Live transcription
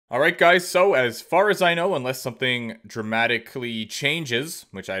Alright guys, so as far as I know, unless something dramatically changes,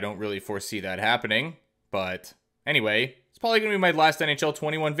 which I don't really foresee that happening, but anyway, it's probably going to be my last NHL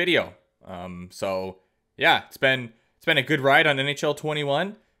 21 video. So yeah, it's been a good ride on NHL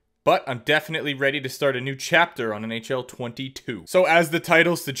 21, but I'm definitely ready to start a new chapter on NHL 22. So as the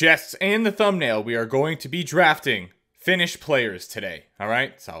title suggests and the thumbnail, we are going to be drafting Finnish players today,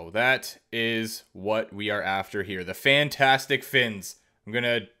 alright? So that is what we are after here, the fantastic Finns. I'm going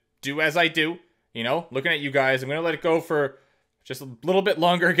to do as I do, you know, looking at you guys. I'm going to let it go for just a little bit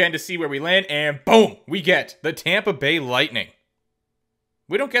longer again to see where we land, and boom, we get the Tampa Bay Lightning.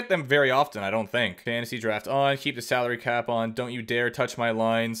 We don't get them very often, I don't think. Fantasy draft on, keep the salary cap on, don't you dare touch my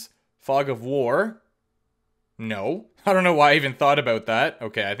lines. Fog of War. No. I don't know why I even thought about that.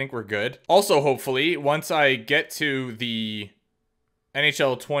 Okay, I think we're good. Also, hopefully, once I get to the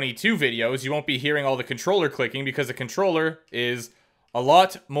NHL 22 videos, you won't be hearing all the controller clicking because the controller is a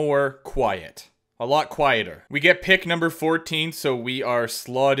lot more quiet. A lot quieter. We get pick number 14, so we are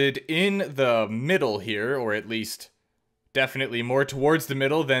slotted in the middle here, or at least definitely more towards the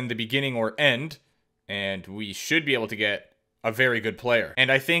middle than the beginning or end, and we should be able to get a very good player. And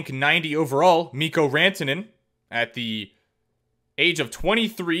I think 90 overall, Mikko Rantanen, at the age of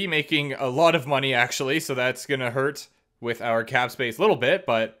 23, making a lot of money actually, so that's gonna hurt with our cap space a little bit,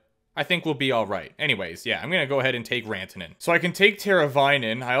 but I think we'll be alright. Anyways, yeah, I'm going to go ahead and take Rantanen. So I can take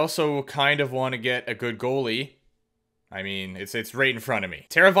Teravainen. I also kind of want to get a good goalie. I mean, it's right in front of me.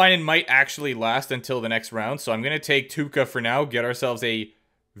 Teravainen might actually last until the next round, so I'm going to take Tuukka for now, get ourselves a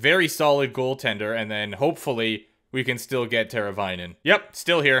very solid goaltender, and then hopefully we can still get Teravainen. Yep,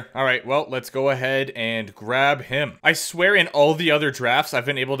 still here. Alright, well, let's go ahead and grab him. I swear in all the other drafts, I've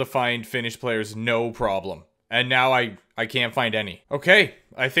been able to find Finnish players no problem. And now I can't find any. Okay,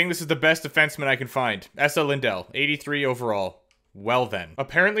 I think this is the best defenseman I can find. Esa Lindell, 83 overall. Well then.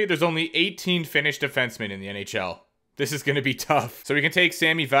 Apparently there's only 18 Finnish defensemen in the NHL. This is going to be tough. So we can take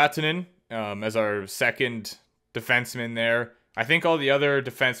Sami Vatanen as our second defenseman there. I think all the other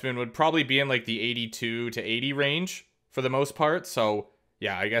defensemen would probably be in like the 82 to 80 range for the most part. So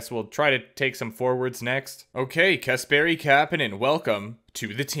yeah, I guess we'll try to take some forwards next. Okay, Kasperi Kapanen, welcome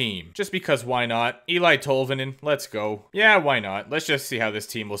to the team. Just because why not? Eli Tolvanen, let's go. Yeah, why not? Let's just see how this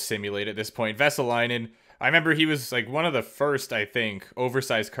team will simulate at this point. Vesalainen, I remember he was like one of the first, I think,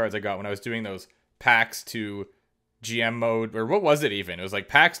 oversized cards I got when I was doing those packs to GM mode, or what was it even? It was like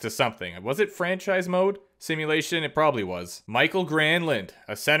packs to something. Was it franchise mode? Simulation? It probably was. Michael Granlund,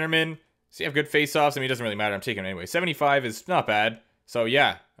 a centerman. Does he have good face-offs? I mean, it doesn't really matter. I'm taking him anyway. 75 is not bad. So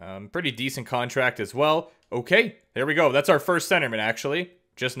yeah, pretty decent contract as well. Okay, there we go. That's our first centerman, actually.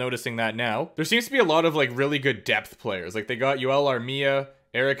 Just noticing that now. There seems to be a lot of like really good depth players. Like they got Yoel Armia,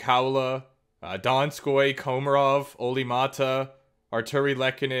 Eric Haula, Donskoy, Komarov, Olli Mata, Arturi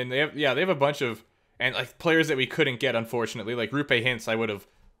Lehkonen. They have a bunch of and like players that we couldn't get, unfortunately. Like Rupe Hintz, I would have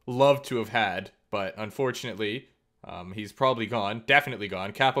loved to have had, but unfortunately, he's probably gone. Definitely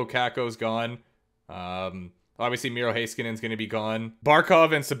gone. Capo Caco's gone. Obviously, Miro Heiskanen's going to be gone.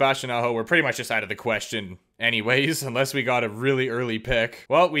 Barkov and Sebastian Aho were pretty much just out of the question anyways, unless we got a really early pick.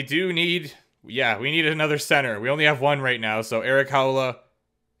 Well, we do need, yeah, we need another center. We only have one right now, so Eric Haula,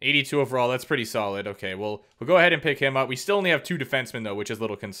 82 overall, that's pretty solid. Okay, we'll go ahead and pick him up. We still only have two defensemen, though, which is a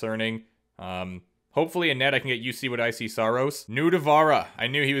little concerning. Hopefully in net I can get You See What I See Saros. Nudavara, I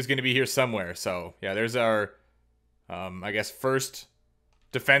knew he was going to be here somewhere, so yeah, there's our, I guess, first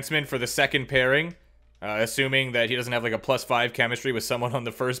defenseman for the second pairing. Assuming that he doesn't have like a +5 chemistry with someone on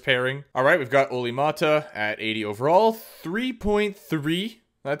the first pairing. Alright, we've got Olli Mata at 80 overall. 3.3.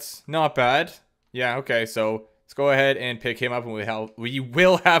 That's not bad. Yeah, okay, so let's go ahead and pick him up and we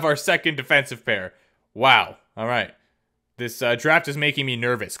will have our second defensive pair. Wow. Alright. This draft is making me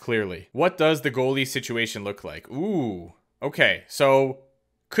nervous, clearly. What does the goalie situation look like? Ooh. Okay, so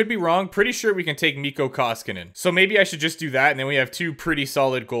could be wrong. Pretty sure we can take Mikko Koskinen. So maybe I should just do that and then we have two pretty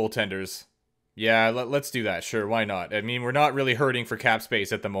solid goaltenders. Yeah, let's do that. Sure, why not? I mean, we're not really hurting for cap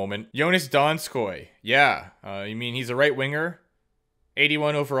space at the moment. Jonas Donskoy. Yeah, you mean he's a right winger?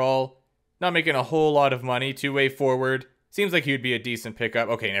 81 overall. Not making a whole lot of money. Two-way forward. Seems like he would be a decent pickup.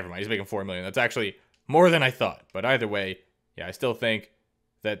 Okay, never mind. He's making $4 million. That's actually more than I thought. But either way, yeah, I still think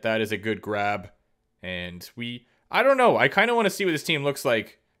that that is a good grab. And I don't know. I kind of want to see what this team looks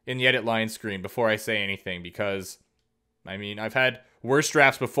like in the edit line screen before I say anything. Because, I mean, I've had worse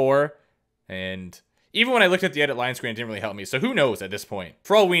drafts before. And even when I looked at the edit line screen, it didn't really help me. So who knows at this point?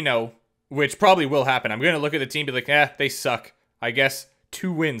 For all we know, which probably will happen, I'm going to look at the team and be like, they suck. I guess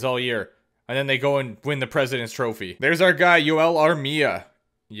 2 wins all year. And then they go and win the President's Trophy. There's our guy, Yoel Armia.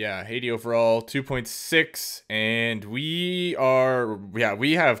 Yeah, 80 overall, 2.6, and we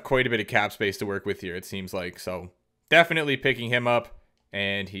have quite a bit of cap space to work with here, it seems like. So definitely picking him up,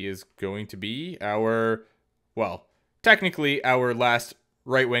 and he is going to be our, well, technically our last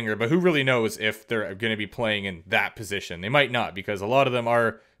right winger, but who really knows if they're going to be playing in that position. They might not, because a lot of them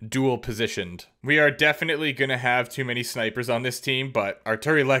are dual positioned. We are definitely going to have too many snipers on this team, but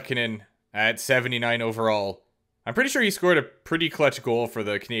Arturi Lehkonen at 79 overall, I'm pretty sure he scored a pretty clutch goal for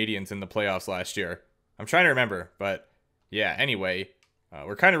the Canadians in the playoffs last year. I'm trying to remember, but yeah, anyway,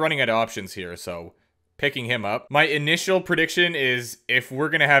 we're kind of running out of options here, so picking him up. My initial prediction is if we're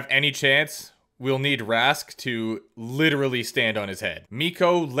going to have any chance, we'll need Rask to literally stand on his head.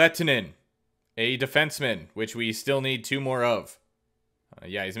 Mikko Lehtonen, a defenseman, which we still need 2 more of.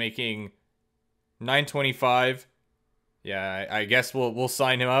 Yeah, he's making 925. Yeah, I guess we'll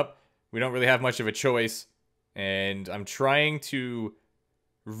sign him up. We don't really have much of a choice. And I'm trying to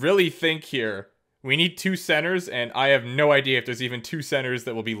really think here. We need 2 centers, and I have no idea if there's even 2 centers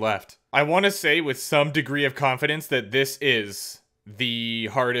that will be left. I want to say with some degree of confidence that this is the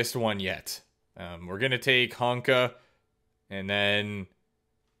hardest one yet. We're going to take Honka, and then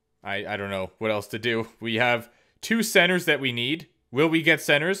I don't know what else to do. We have 2 centers that we need. Will we get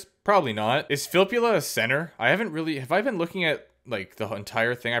centers? Probably not. Is Filppula a center? Have I been looking at like the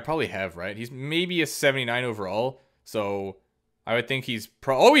entire thing? I probably have, right? He's maybe a 79 overall, so I would think he's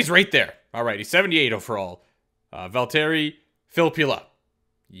he's right there. All right, he's 78 overall. Valtteri Filppula.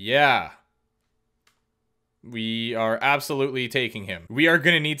 Yeah. We are absolutely taking him. We are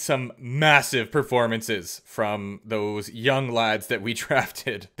going to need some massive performances from those young lads that we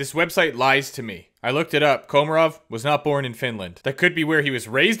drafted. This website lies to me. I looked it up. Komarov was not born in Finland. That could be where he was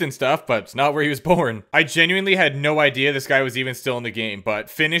raised and stuff, but it's not where he was born. I genuinely had no idea this guy was even still in the game, but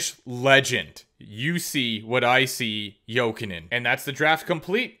Finnish legend. You see what I see, Jokinen. And that's the draft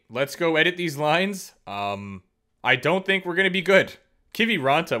complete. Let's go edit these lines. I don't think we're going to be good. Kivi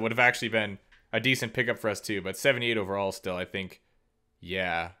Ranta would have actually been a decent pickup for us too, but 78 overall still, I think.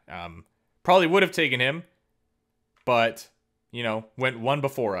 Yeah, probably would have taken him, but, you know, went one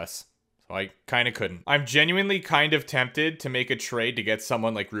before us. So I kind of couldn't. I'm genuinely kind of tempted to make a trade to get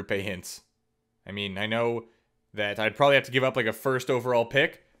someone like Rupe Hintz. I mean, I know that I'd probably have to give up like a 1st overall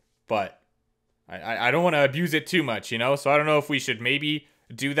pick, but I don't want to abuse it too much, you know? So I don't know if we should maybe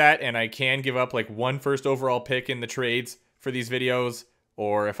do that, and I can give up like 1 first overall pick in the trades for these videos,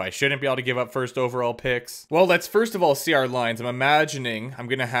 or if I shouldn't be able to give up 1st overall picks. Well, let's first of all see our lines. I'm imagining I'm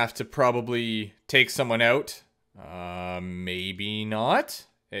going to have to probably take someone out. Maybe not.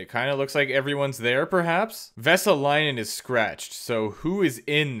 It kind of looks like everyone's there, perhaps. Vesalainen is scratched, so who is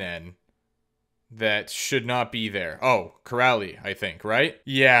in then that should not be there? Oh, Kuraly, I think, right?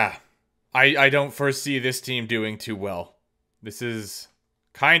 Yeah, I don't foresee this team doing too well. This is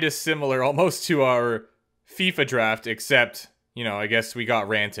kind of similar almost to our FIFA draft, except, you know, I guess we got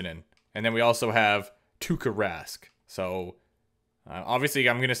Rantanen. And then we also have Tuukka Rask. So, obviously,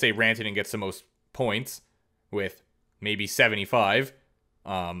 I'm going to say Rantanen gets the most points with maybe 75.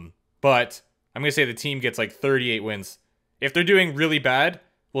 But I'm going to say the team gets like 38 wins. If they're doing really bad,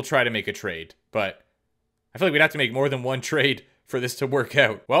 we'll try to make a trade. But I feel like we'd have to make more than 1 trade for this to work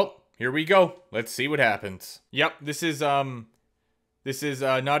out. Well, here we go. Let's see what happens. Yep, this is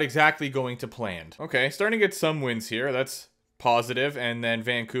not exactly going to plan. Okay, starting to get some wins here. That's positive. And then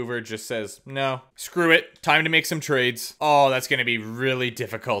Vancouver just says, no, screw it. Time to make some trades. Oh, that's going to be really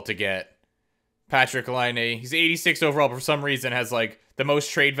difficult to get. Patrick Laine, he's 86 overall, but for some reason has like the most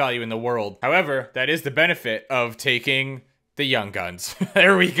trade value in the world. However, that is the benefit of taking the young guns.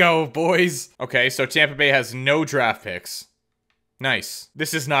 There we go, boys. Okay, so Tampa Bay has no draft picks. Nice.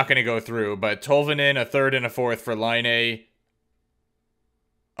 This is not going to go through, but Tolvanen, a 3rd and a 4th for Laine.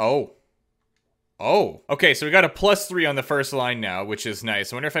 Oh. Oh. Okay, so we got a +3 on the first line now, which is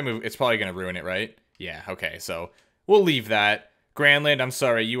nice. I wonder if I move, it's probably going to ruin it, right? Yeah, okay, so we'll leave that. Granlund, I'm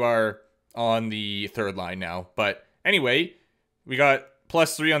sorry, you are on the 3rd line now. But anyway, we got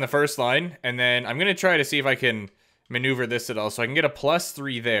 +3 on the first line, and then I'm going to try to see if I can maneuver this at all. So I can get a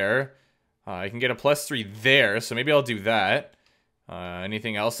 +3 there. I can get a +3 there, so maybe I'll do that.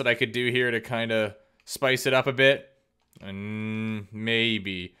 Anything else that I could do here to kind of spice it up a bit?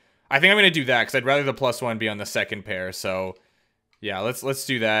 Maybe. I think I'm going to do that, because I'd rather the +1 be on the 2nd pair. So, yeah, let's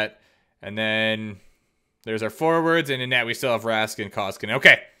do that. And then there's our forwards, and in net we still have Rask and Koskinen.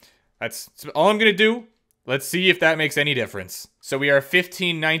 Okay, that's all I'm going to do. Let's see if that makes any difference. So we are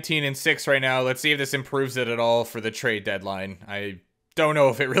 15, 19, and 6 right now. Let's see if this improves it at all for the trade deadline. I don't know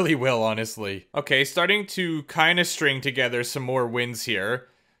if it really will, honestly. Okay, starting to kind of string together some more wins here.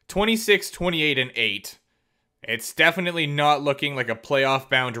 26, 28, and 8. It's definitely not looking like a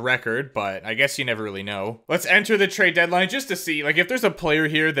playoff-bound record, but I guess you never really know. Let's enter the trade deadline just to see. Like, if there's a player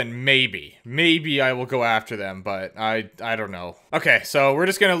here, then maybe I will go after them, but I don't know. Okay, so we're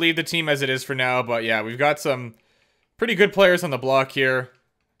just going to leave the team as it is for now, but yeah, we've got some pretty good players on the block here.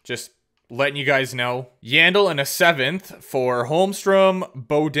 Just letting you guys know. Yandel and a 7th for Holmstrom,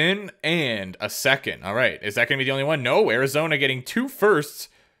 Bowden, and a 2nd. All right, is that going to be the only one? No, Arizona getting 2 firsts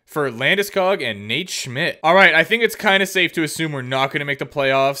for Landeskog and Nate Schmidt. All right, I think it's kind of safe to assume we're not going to make the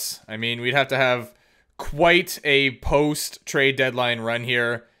playoffs. I mean, we'd have to have quite a post-trade deadline run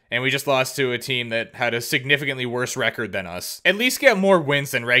here, and we just lost to a team that had a significantly worse record than us. At least get more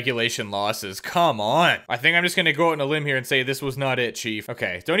wins than regulation losses. Come on. I think I'm just going to go out on a limb here and say this was not it, Chief.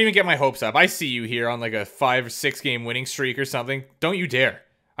 Okay, don't even get my hopes up. I see you here on like a 5 or 6 game winning streak or something. Don't you dare.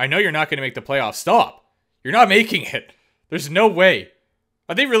 I know you're not going to make the playoffs. Stop. You're not making it. There's no way.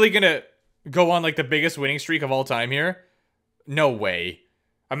 Are they really going to go on like the biggest winning streak of all time here? No way.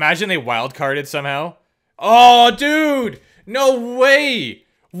 Imagine they wildcarded somehow. Oh, dude! No way!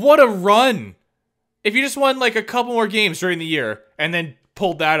 What a run! If you just won like a couple more games during the year and then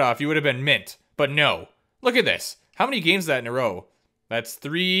pulled that off, you would have been mint. But no. Look at this. How many games is that in a row? That's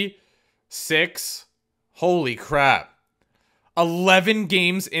 3, 6. Holy crap. 11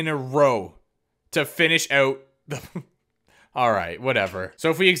 games in a row to finish out the... Alright, whatever. So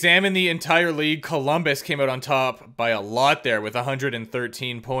if we examine the entire league, Columbus came out on top by a lot there with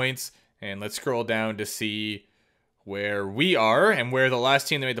 113 points. And let's scroll down to see where we are and where the last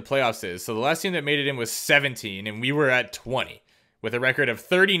team that made the playoffs is. So the last team that made it in was 17, and we were at 20 with a record of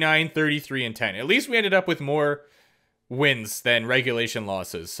 39, 33, and 10. At least we ended up with more wins than regulation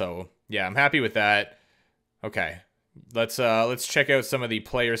losses. So yeah, I'm happy with that. Okay. Let's check out some of the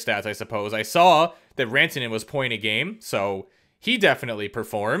player stats, I suppose. I saw that Rantanen was point a game, so he definitely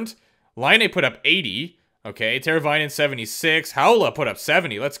performed. Laine put up 80. Okay, Teravainen 76. Haula put up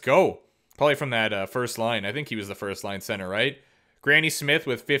 70. Let's go. Probably from that first line. I think he was the first line center, right? Granny Smith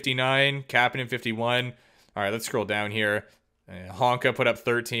with 59. Kapanen 51. All right, let's scroll down here. Honka put up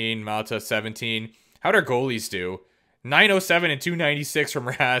 13. Malta 17. How'd our goalies do? 907 and 296 from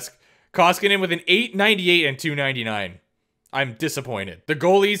Rask. Koskinen with an 898 and 299. I'm disappointed. The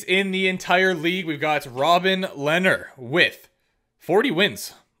goalies in the entire league, we've got Robin Lehner with 40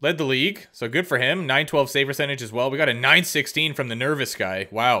 wins. Led the league, so good for him. 912 save percentage as well. We got a 916 from the nervous guy.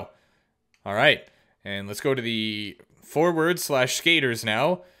 Wow. All right. And let's go to the forwards/skaters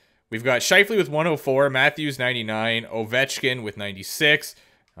now. We've got Scheifele with 104, Matthews 99, Ovechkin with 96,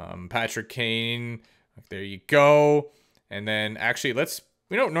 Patrick Kane. There you go. And then actually,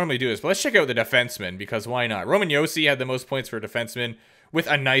 we don't normally do this, but let's check out the defensemen because why not? Roman Josi had the most points for a defenseman with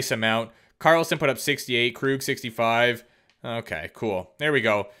a nice amount. Carlson put up 68, Krug 65. Okay, cool. There we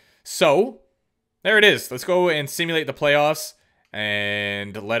go. So, there it is. Let's go and simulate the playoffs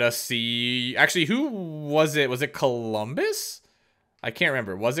and let us see. Actually, who was it? Was it Columbus? I can't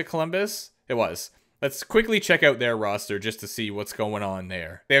remember. Was it Columbus? It was. Let's quickly check out their roster just to see what's going on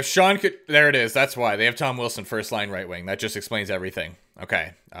there. They have there it is. That's why. They have Tom Wilson, first line right wing. That just explains everything.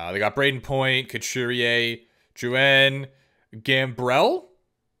 Okay. They got Braden Point, Couturier, Drouin, Gambrell.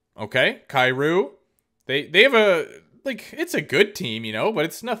 Okay. Kyrou. They have a... Like, it's a good team, you know, but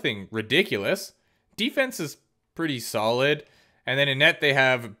it's nothing ridiculous. Defense is pretty solid. And then in net, they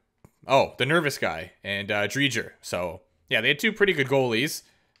have, the nervous guy and Dreger. So, yeah, they had 2 pretty good goalies.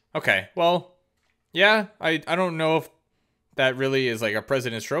 Okay, well, yeah, I don't know if that really is like a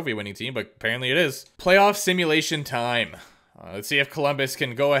President's Trophy winning team, but apparently it is. Playoff simulation time. Let's see if Columbus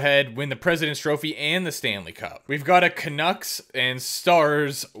can go ahead, win the President's Trophy and the Stanley Cup. We've got a Canucks and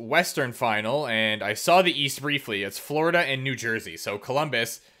Stars Western Final, and I saw the East briefly. It's Florida and New Jersey, so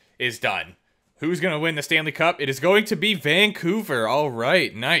Columbus is done. Who's going to win the Stanley Cup? It is going to be Vancouver. All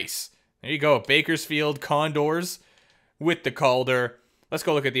right, nice. There you go, Bakersfield Condors with the Calder. Let's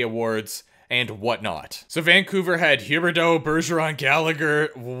go look at the awards and whatnot. So Vancouver had Huberdeau, Bergeron, Gallagher.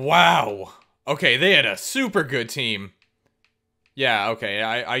 Wow. Okay, they had a super good team. Yeah, okay,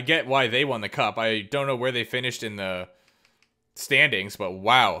 I get why they won the cup. I don't know where they finished in the standings, but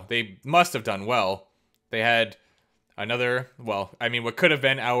wow, they must have done well. They had another, what could have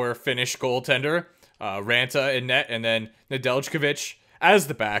been our Finnish goaltender, Ranta in net, and then Nedeljkovic as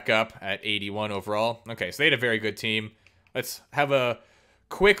the backup at 81 overall. Okay, so they had a very good team. Let's have a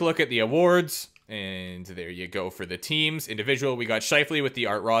quick look at the awards, and there you go for the teams. Individual, we got Scheifele with the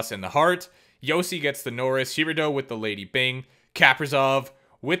Art Ross and the Hart. Josi gets the Norris, Huberdeau with the Lady Byng. Kaprizov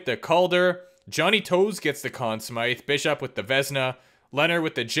with the Calder. Johnny Toes gets the Conn Smythe. Bishop with the Vezina. Leonard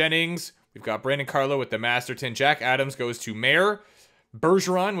with the Jennings. We've got Brandon Carlo with the Masterton. Jack Adams goes to Mayer.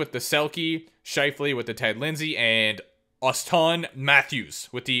 Bergeron with the Selke, Scheifele with the Ted Lindsay, and Auston Matthews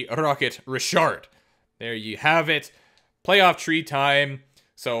with the Rocket Richard. There you have it. Playoff tree time.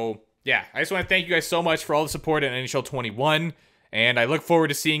 So, yeah, I just want to thank you guys so much for all the support in NHL 21, and I look forward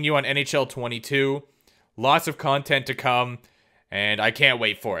to seeing you on NHL 22. Lots of content to come, and I can't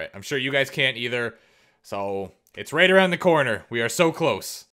wait for it. I'm sure you guys can't either. So, it's right around the corner. We are so close.